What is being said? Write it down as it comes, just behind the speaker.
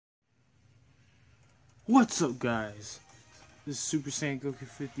What's up, guys? This is Super Saiyan Goku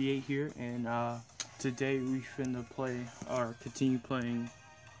 58 here, and today we finna play or continue playing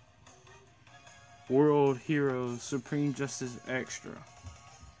World Heroes Supreme Justice Extra.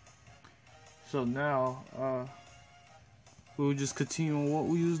 So now we'll just continue on what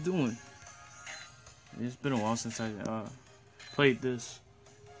we was doing. It's been a while since I played this,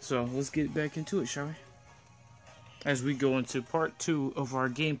 so let's get back into it, shall we? As we go into part 2 of our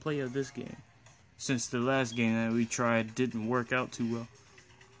gameplay of this game, since the last game that we tried didn't work out too well.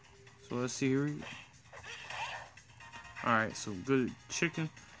 So let's see here we go. Alright, so good chicken,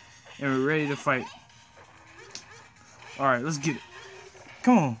 and we're ready to fight. Alright, let's get it.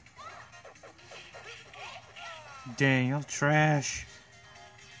 Come on. Dang, y'all trash.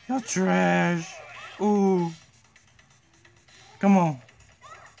 Y'all trash. Ooh. Come on.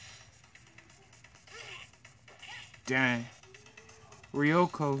 Dang.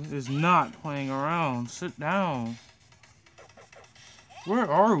 Ryoko is not playing around. Sit down. Where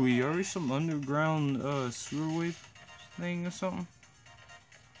are we? Are we some underground sewer wave thing or something?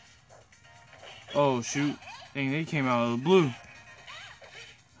 Oh shoot. Dang, they came out of the blue.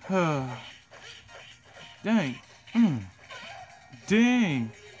 Dang.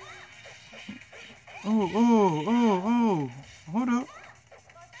 Dang. Oh. Hold up.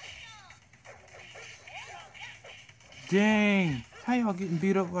 Dang. How y'all getting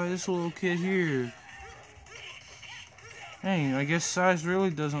beat up by this little kid here? Dang, I guess size really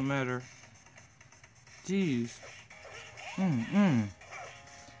doesn't matter. Jeez.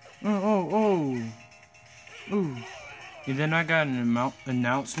 Oh. Ooh. And then I got an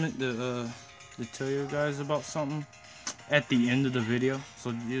announcement to tell you guys about something at the end of the video,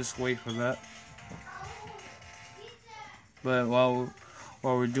 so just wait for that. But while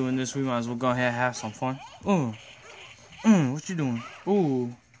we're doing this, we might as well go ahead and have some fun. What you doing?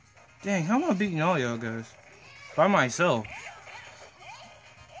 Ooh. Dang, how am I beating all y'all guys? By myself.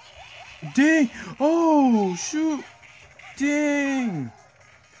 Dang! Oh, shoot! Dang!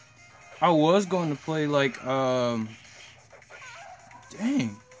 I was going to play like, dang.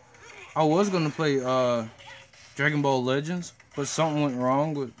 I was going to play, Dragon Ball Legends, but something went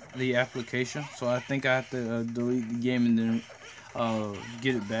wrong with the application, so I think I have to delete the game and then,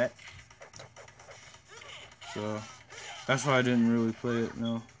 get it back. So that's why I didn't really play it,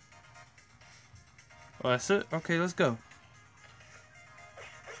 no. Well, that's it? Okay, let's go.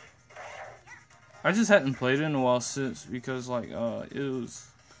 I just hadn't played it in a while since, because, like, it was,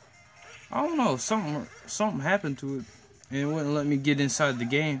 I don't know, something happened to it, and it wouldn't let me get inside the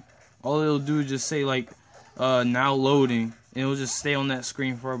game. All it'll do is just say, like, now loading, and it'll just stay on that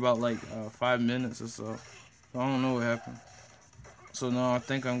screen for about, like, 5 minutes or so. I don't know what happened. So, no, I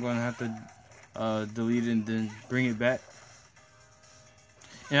think I'm going to have to delete it and then bring it back.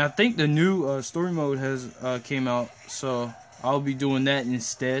 And I think the new story mode has came out, so I'll be doing that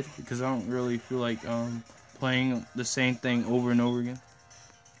instead, because I don't really feel like playing the same thing over and over again,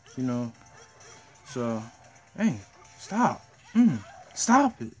 you know. So, hey, stop,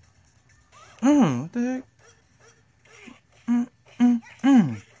 stop it, what the heck,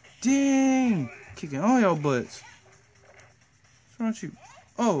 dang, kicking all y'all butts. What's wrong with you?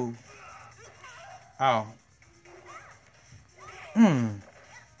 Oh, ow,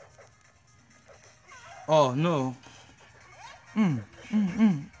 oh no.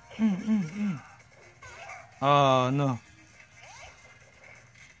 Oh no.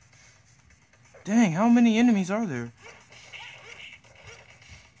 Dang, how many enemies are there?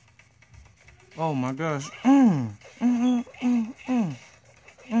 Oh my gosh.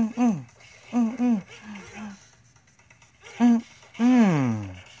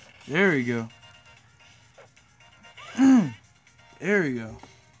 There we go. There we go.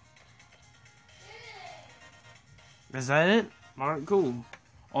 Is that it? Alright, cool.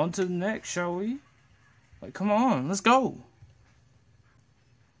 On to the next, shall we? Like, come on, let's go.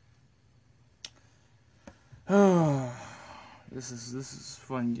 This is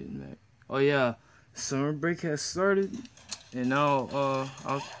fun getting back. Oh yeah, summer break has started, and now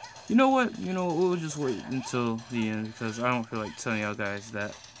you know what? We'll just wait until the end, because I don't feel like telling y'all guys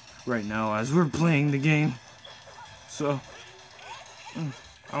that right now as we're playing the game. So I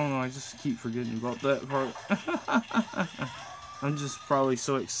don't know, I just keep forgetting about that part. I'm just probably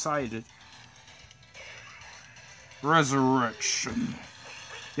so excited. Resurrection.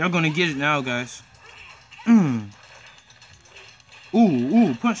 Y'all gonna get it now, guys.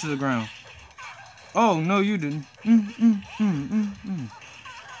 Ooh, punch to the ground. Oh, no, you didn't. Dang,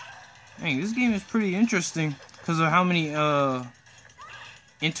 this game is pretty interesting because of how many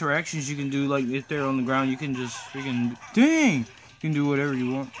interactions you can do. Like, if they're on the ground, you can just freaking, dang, you can do whatever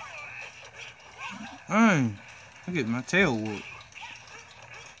you want. I'm getting my tail whooped.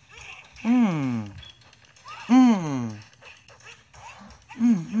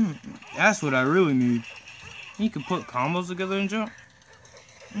 That's what I really need. You can put combos together and jump.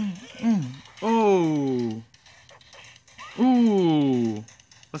 Oh. Ooh.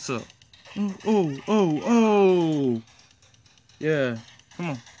 What's up? Oh. Yeah. Come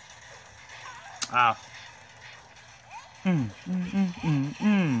on. Ah.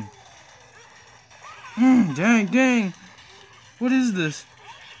 Dang. What is this?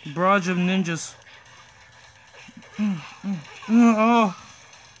 Barrage of ninjas.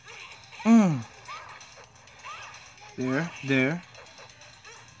 There.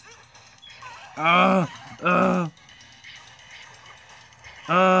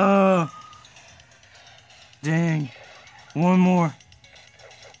 Dang. One more.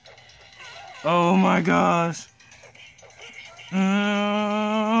 Oh my gosh.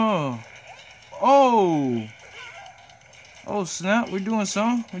 Oh snap, we're doing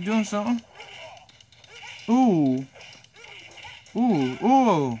something. Ooh,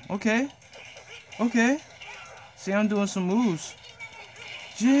 okay. See, I'm doing some moves.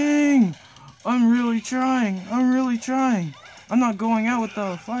 Jing! I'm really trying. I'm not going out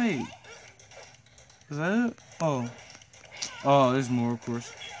without a fight. Is that it? Oh, there's more, of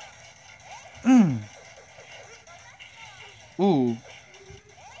course. Ooh.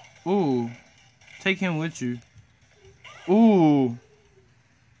 Take him with you. Ooh.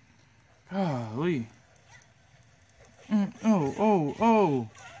 Golly. Oh.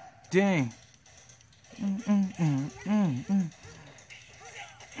 Dang.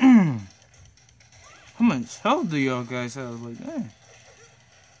 How much health do y'all guys have? Like, dang.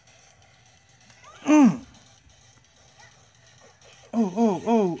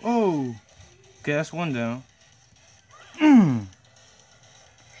 Oh. Okay, that's one down.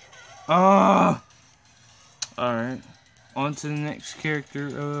 Alright. On to the next character.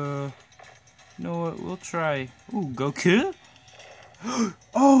 You know what? We'll try. Ooh, Goku?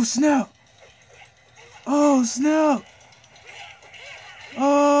 Oh, snap! Oh,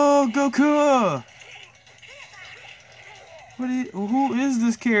 Goku! Who is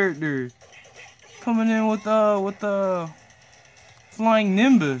this character? Coming in with the flying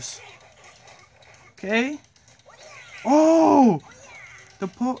Nimbus. Okay. Oh! The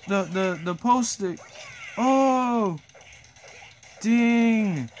post-it. Oh!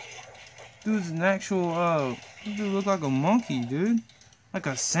 Dang! Dude's an actual, this dude look like a monkey, dude. Like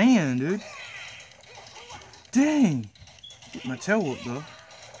a Saiyan, dude. Dang! Get my tail whooped, though.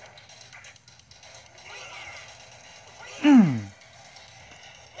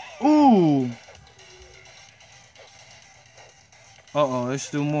 Ooh! Uh-oh, there's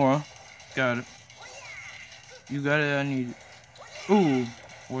still more. Got it. You got it, I need it. Ooh!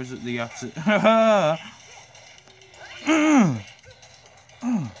 Or is it the opposite?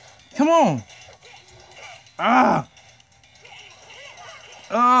 Come on!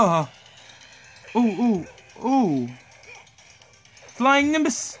 Ooh! Flying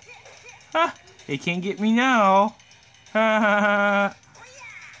Nimbus! Ha! They can't get me now! Ha!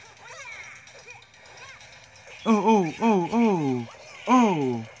 Ooh!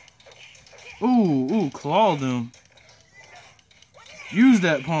 Claw them! Use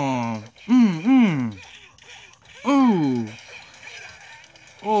that palm! Ooh!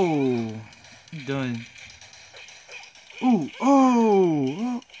 Oh! Done. Ooh!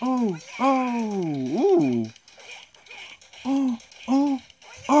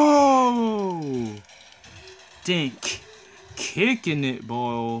 Oh! Dang! Kicking it,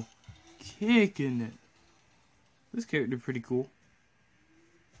 boy! Kicking it. This character pretty cool.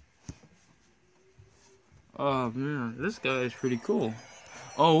 Oh man, this guy is pretty cool.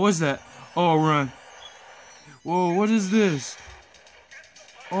 Oh, what's that? Oh, run! Whoa, what is this?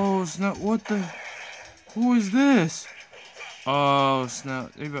 Oh snap! What the? Who is this? Oh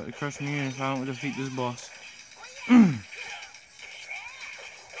snap! They about to crush me in if I don't defeat this boss.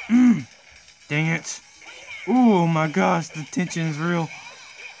 Dang it! Oh my gosh, the tension is real.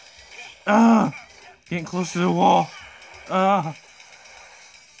 Getting close to the wall. God.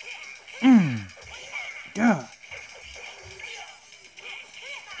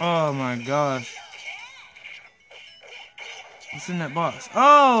 Oh my gosh. What's in that box?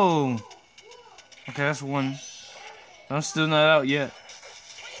 Oh! Okay, that's one. I'm still not out yet.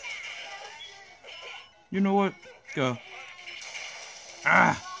 You know what? Go.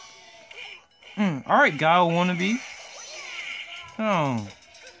 Alright, guy wannabe. Oh.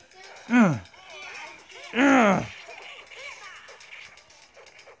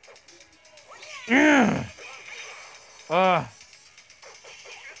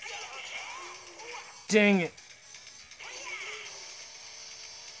 Dang it.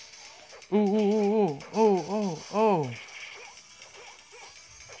 Ooh, ooh, ooh, ooh, ooh, ooh.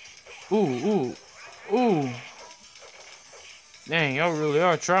 Ooh, ooh, ooh. Dang, y'all really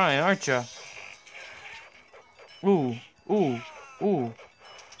are trying, aren't ya? Ooh, ooh, ooh.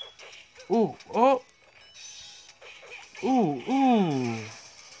 Ooh, oh. Ooh, ooh.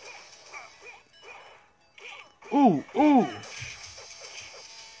 Ooh, ooh.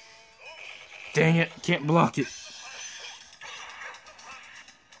 Dang it, can't block it.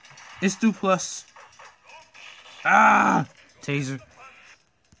 It's 2+. Ah! Taser.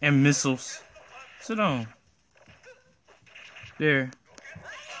 And missiles. Sit down. There.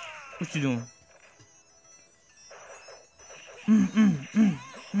 What you doing?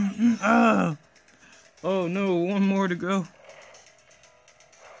 Ah! Oh no, one more to go.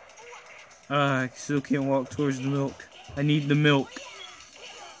 I still can't walk towards the milk. I need the milk.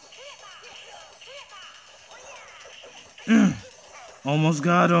 Almost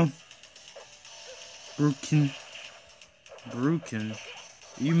got him. Broken. Broken?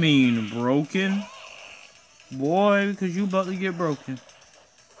 You mean broken? Boy, because you about to get broken.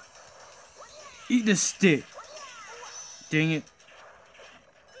 Eat the stick. Dang it.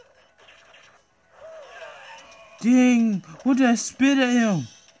 Dang, what did I spit at him?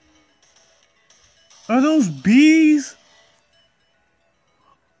 Are those bees?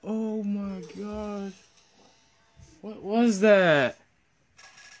 Oh my gosh. What was that?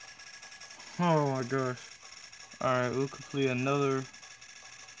 Oh my gosh. Alright, we'll complete another.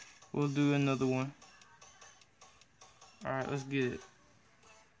 We'll do another one. Alright, let's get it.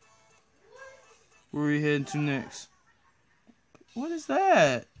 Where are we heading to next? What is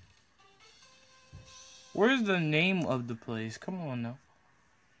that? Where's the name of the place? Come on now.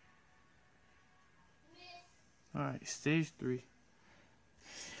 Alright, stage 3.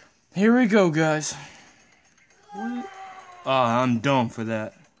 Here we go, guys. What? I'm dumb for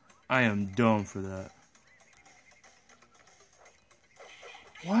that. I am dumb for that.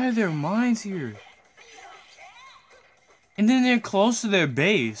 Why are there mines here? And then they're close to their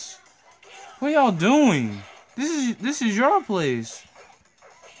base. What y'all doing? This is your place.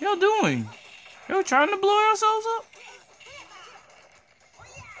 What y'all doing? Y'all trying to blow yourselves up?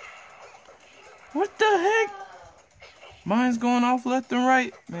 What the heck? Mine's going off left and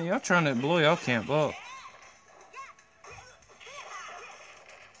right. Man, y'all trying to blow y'all camp up.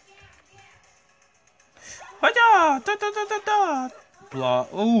 Blah.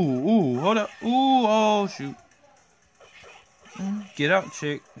 Ooh, hold up. Ooh, oh, shoot. Get out,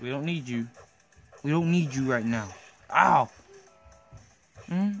 chick. We don't need you. We don't need you right now. Ow.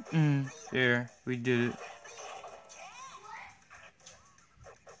 There, we did it.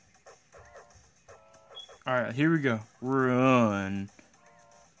 Alright, here we go. Run.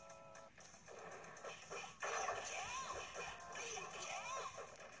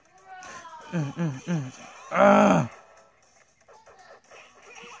 Ah.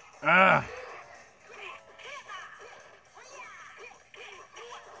 Ah.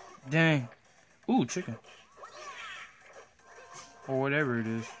 Dang. Ooh, chicken. Or whatever it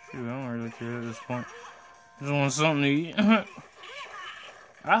is. Shoot, I don't really care at this point. Just want something to eat.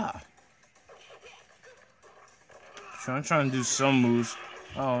 Ah. I'm trying to do some moves.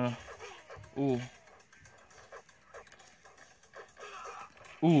 I don't know. Ooh.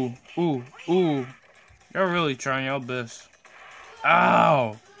 Ooh, ooh, ooh. Y'all really trying y'all best.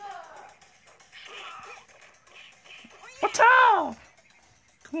 Ow! What's up?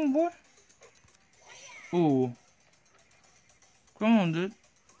 Come on, boy. Ooh. Come on, dude.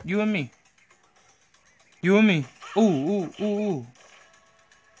 You and me. You and me. Ooh, ooh, ooh, ooh.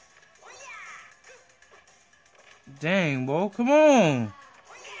 Dang, bro. Come on.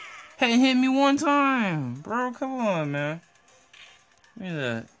 Hadn't hit me one time. Bro, come on, man. Look at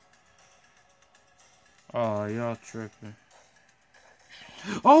that. Oh, y'all tripping.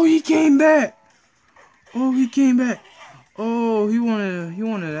 Oh, he came back. Oh, he came back. Oh, he wanted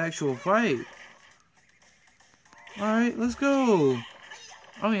an actual fight. Alright, let's go.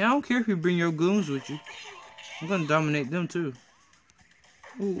 I mean, I don't care if you bring your goons with you. I'm gonna dominate them too.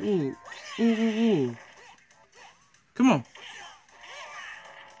 Ooh, ooh. Ooh, ooh, ooh. Come on.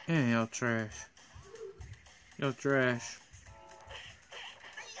 Man, y'all trash. Y'all trash.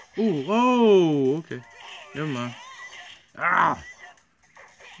 Ooh, oh, okay. Never mind. Ah!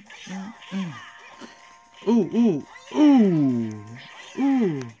 Ooh, ooh, ooh.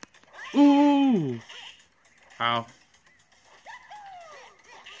 Ooh. Ooh. Ow.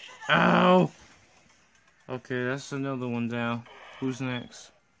 Ow! Okay, that's another one down. Who's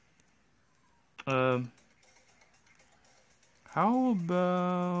next? How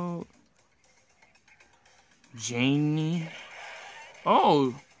about... Janie.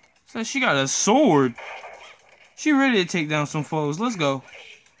 Oh, so she got a sword. She ready to take down some foes. Let's go.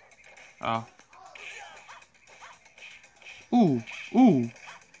 Oh. Ooh, ooh.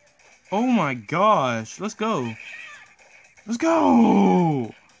 Oh my gosh. Let's go. Let's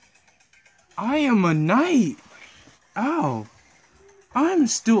go. I am a knight. Ow. I'm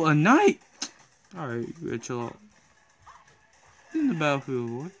still a knight. Alright, you gotta chill out. In the battlefield,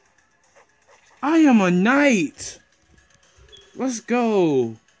 boy. I am a knight. Let's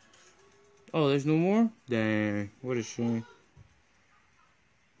go. Oh, there's no more? Dang, what a shame.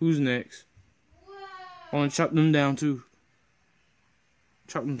 Who's next? I want to chop them down too.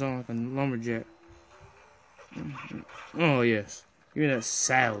 Chop them down like a lumberjack. Oh, yes. Give me that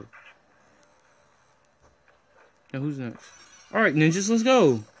salad. Now, who's next? Alright, ninjas, let's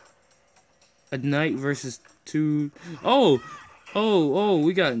go. A knight versus two. Oh,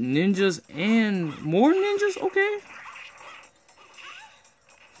 we got ninjas and more ninjas? Okay.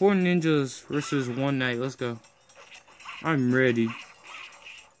 4 ninjas versus 1 knight. Let's go. I'm ready.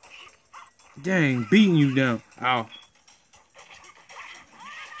 Dang, beating you down. Ow.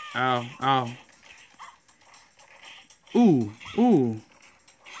 Ow, ow. Ooh, ooh.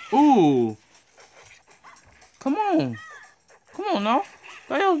 Ooh. Come on. Come on now.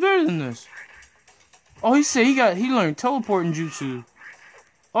 That was better than this. Oh, he said he learned teleporting jutsu.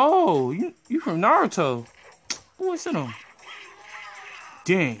 Oh, you from Naruto. Boy, sit on.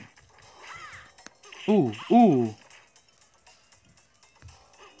 Dang. Ooh, ooh.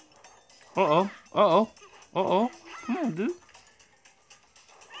 Uh-oh, uh-oh, uh-oh. Come on, dude.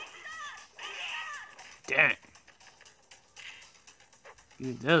 Dang.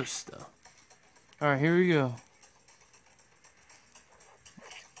 Look at those stuff. Alright, here we go.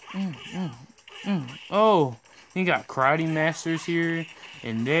 Oh, you got karate masters here,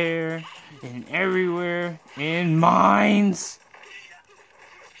 and there, and everywhere, and mines,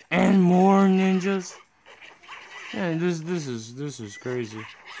 and more ninjas. Yeah, this is crazy.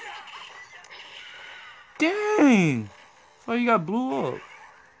 Dang! So you got blew up.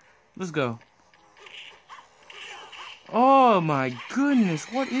 Let's go. Oh my goodness,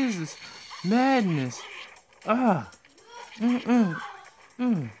 what is this madness? Ah.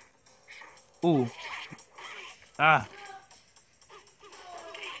 Ooh. Ah.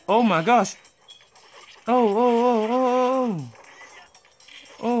 Oh my gosh. Oh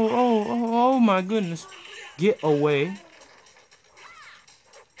my goodness. Get away.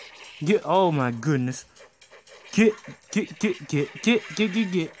 Oh my goodness. Get.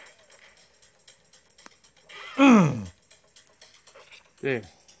 There.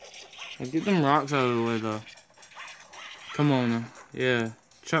 Now get them rocks out of the way though. Come on now. Yeah.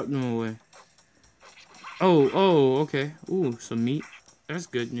 Chop them away. Oh, okay. Ooh, some meat. That's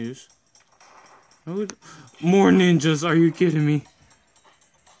good news. More ninjas, are you kidding me?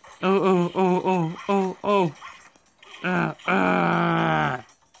 Oh. Ah.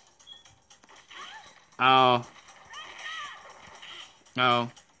 Ow.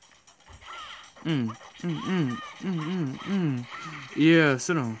 Yeah,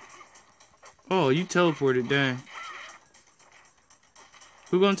 sit on. Oh, you teleported, dang.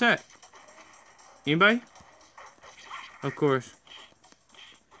 Who gonna attack? Anybody? Of course.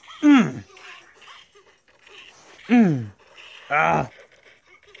 Ah.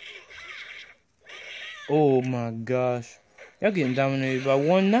 Oh my gosh. Y'all getting dominated by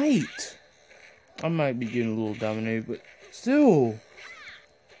 1 knight. I might be getting a little dominated, but still.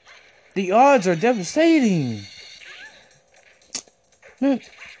 The odds are devastating. Man.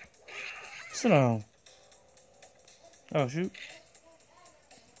 Sit down. Oh, shoot.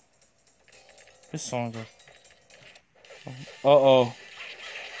 This song. Uh-oh.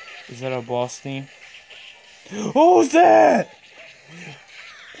 Is that our boss theme? What was that?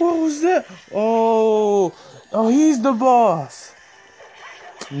 What was that? Oh, he's the boss.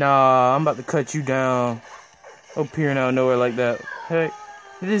 Nah, I'm about to cut you down. Appearing out of nowhere like that. Hey,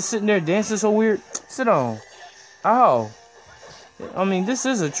 you're just sitting there dancing so weird. Sit on. Ow. I mean, this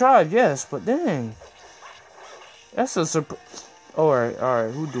is a tribe, yes, but dang. That's a surprise. Alright,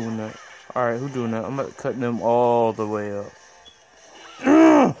 who doing that? I'm about to cut them all the way up.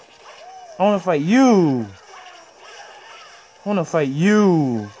 I want to fight you.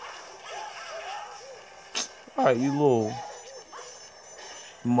 Alright, you little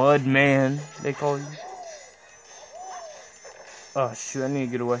mud man, they call you. Oh, shoot, I need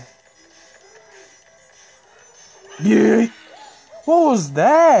to get away. Yeah. What was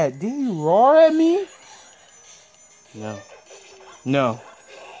that? Did you roar at me? No.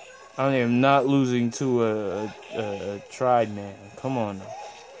 I am not losing to a tried man. Come on now.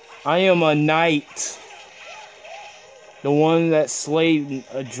 I am a knight. The one that slayed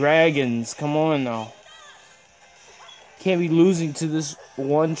dragons. Come on now. Can't be losing to this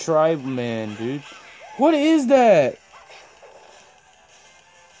one tribe man, dude. What is that?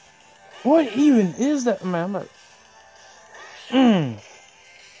 What even is that? Man, I'm like...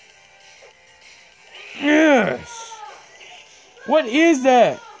 Yes! What is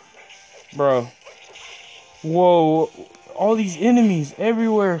that? Bro. Whoa. All these enemies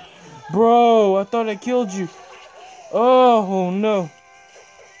everywhere. Bro, I thought I killed you. Oh, no.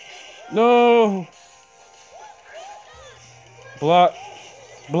 No. Block.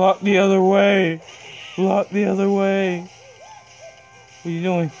 Block the other way. Block the other way. What are you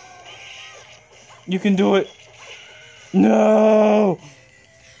doing? You can do it. No.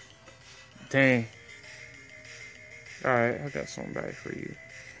 Dang. Alright, I got something back for you.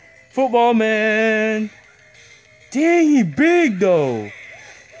 Football man. Dang, he big though.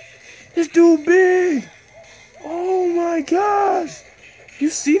 This dude big. Oh my gosh. You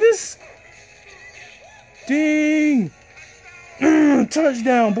see this? Dang.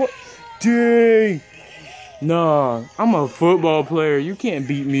 Touchdown, boy. Dang. Nah, I'm a football player. You can't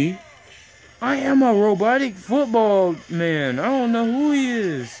beat me. I am a robotic football man. I don't know who he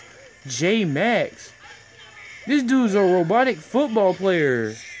is. J Max. This dude's a robotic football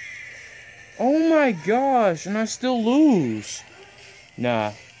player. Oh my gosh, and I still lose.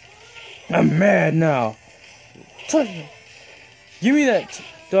 Nah. I'm mad now. Touchdown. Give me that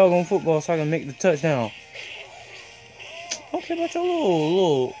doggone football so I can make the touchdown. Okay, but your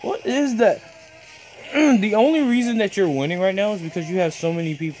little, what is that? The only reason that you're winning right now is because you have so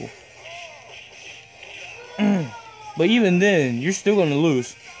many people. But even then, you're still gonna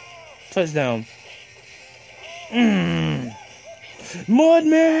lose. Touchdown.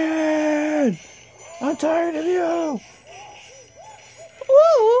 Mudman! I'm tired of you!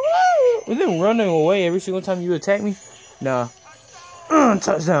 Woo! Then running away every single time you attack me? Nah.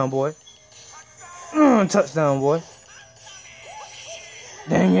 Touchdown, boy. Touchdown, boy.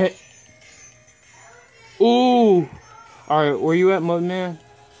 Dang it. Ooh. Alright, where you at, Mudman?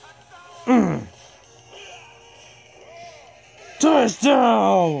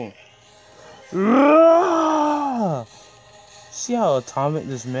 Touchdown! See how atomic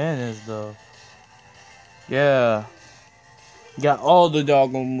this man is, though. Yeah. Got all the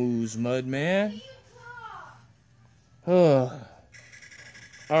doggone moves, Mudman. Alright,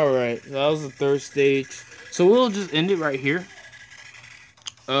 that was the third stage. So we'll just end it right here.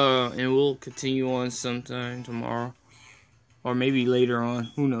 And we'll continue on sometime tomorrow. Or maybe later on.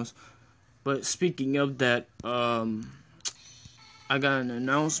 Who knows. But speaking of that, I got an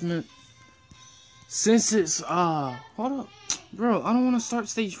announcement. Since it's, hold up. Bro, I don't want to start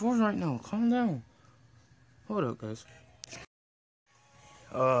stage 4 right now. Calm down. Hold up, guys.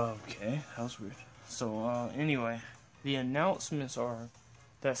 Okay, that was weird. So, anyway, the announcements are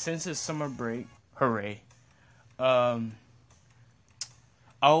that since it's summer break, hooray, I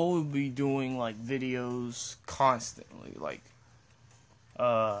will be doing, like, videos constantly. Like,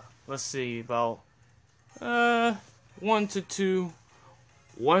 let's see, about, 1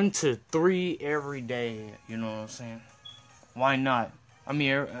 to 3 every day, you know what I'm saying? Why not? I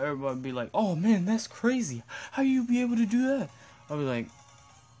mean, everybody be like, oh man, that's crazy. How you be able to do that? I'll be like,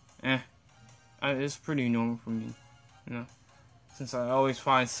 it's pretty normal for me, you know? Since I always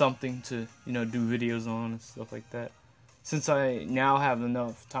find something to, you know, do videos on and stuff like that. Since I now have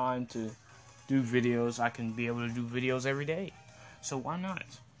enough time to do videos, I can be able to do videos every day. So why not?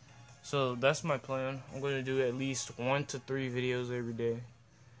 So that's my plan. I'm going to do at least 1 to 3 videos every day.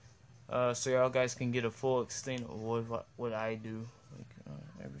 So y'all guys can get a full extent of what I do, like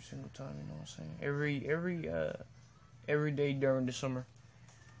every single time, you know what I'm saying? Every day during the summer.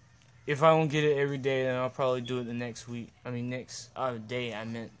 If I don't get it every day, then I'll probably do it the next week. I mean next day I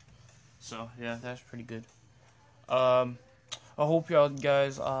meant. So yeah, that's pretty good. I hope y'all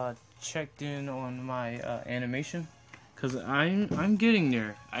guys checked in on my animation, cause I'm getting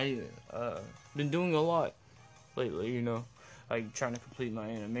there. I been doing a lot lately, you know. Like trying to complete my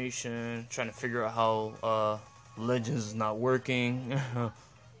animation, trying to figure out how Legends is not working.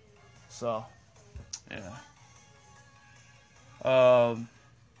 So, yeah.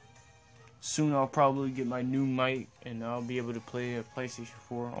 Soon I'll probably get my new mic and I'll be able to play a PlayStation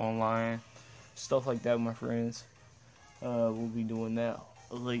 4 online, stuff like that with my friends. We'll be doing that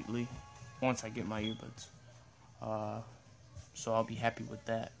lately once I get my earbuds. So I'll be happy with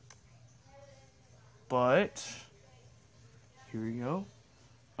that. But here we go.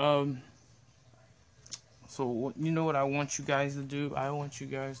 So you know what I want you guys to do? I want you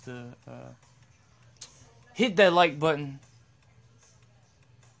guys to hit that like button.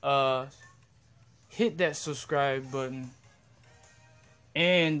 hit that subscribe button.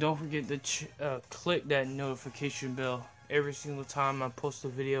 And don't forget to click that notification bell. Every single time I post a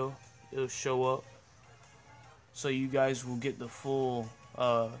video, it'll show up. So you guys will get the full,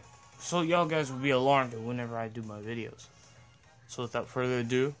 so y'all guys will be alarmed whenever I do my videos. So without further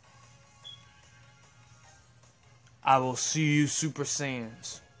ado, I will see you Super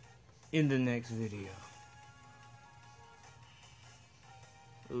Saiyans in the next video.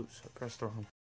 Oops, I pressed the wrong